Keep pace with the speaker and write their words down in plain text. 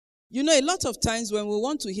You know, a lot of times when we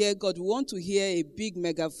want to hear God, we want to hear a big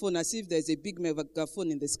megaphone, as if there's a big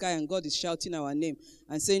megaphone in the sky and God is shouting our name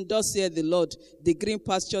and saying, "Thus saith the Lord, the green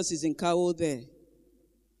pastures is in Kawo there."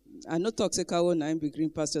 I know talk say Kawo now be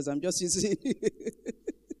green pastures. I'm just using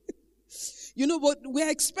You know, but we're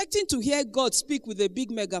expecting to hear God speak with a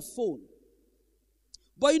big megaphone.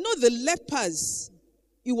 But you know, the lepers,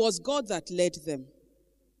 it was God that led them.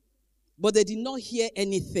 But they did not hear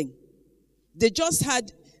anything. They just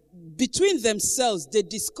had, between themselves, they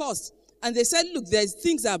discussed. And they said, look, there's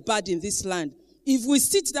things that are bad in this land. If we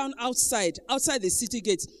sit down outside the city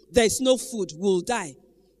gates, there is no food, we'll die.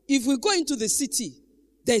 If we go into the city,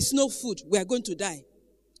 there is no food, we are going to die.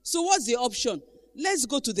 So what's the option? Let's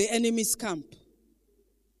go to the enemy's camp.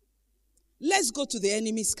 Let's go to the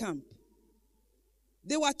enemy's camp.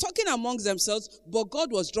 They were talking amongst themselves, but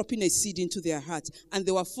God was dropping a seed into their heart, and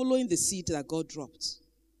they were following the seed that God dropped.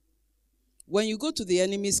 When you go to the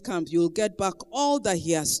enemy's camp, you'll get back all that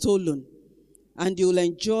he has stolen, and you'll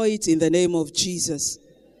enjoy it in the name of Jesus.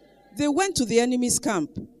 They went to the enemy's camp,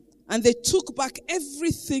 and they took back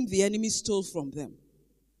everything the enemy stole from them,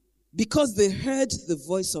 because they heard the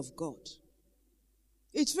voice of God.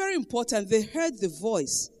 It's very important. They heard the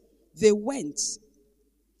voice. They went.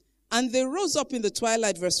 And they rose up in the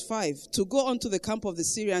twilight, verse 5, to go unto the camp of the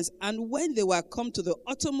Syrians. And when they were come to the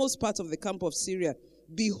uttermost part of the camp of Syria,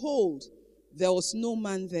 behold, there was no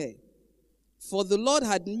man there. For the Lord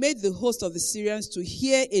had made the host of the Syrians to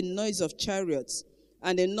hear a noise of chariots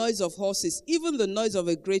and a noise of horses, even the noise of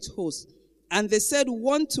a great host. And they said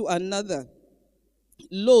one to another,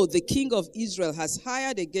 Lo, the king of Israel has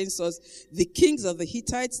hired against us the kings of the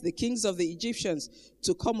Hittites, the kings of the Egyptians,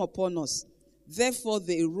 to come upon us. Therefore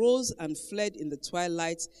they arose and fled in the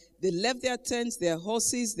twilight. They left their tents, their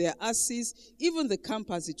horses, their asses, even the camp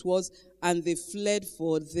as it was, and they fled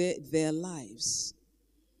for their lives.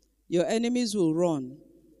 Your enemies will run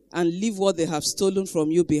and leave what they have stolen from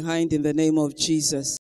you behind in the name of Jesus.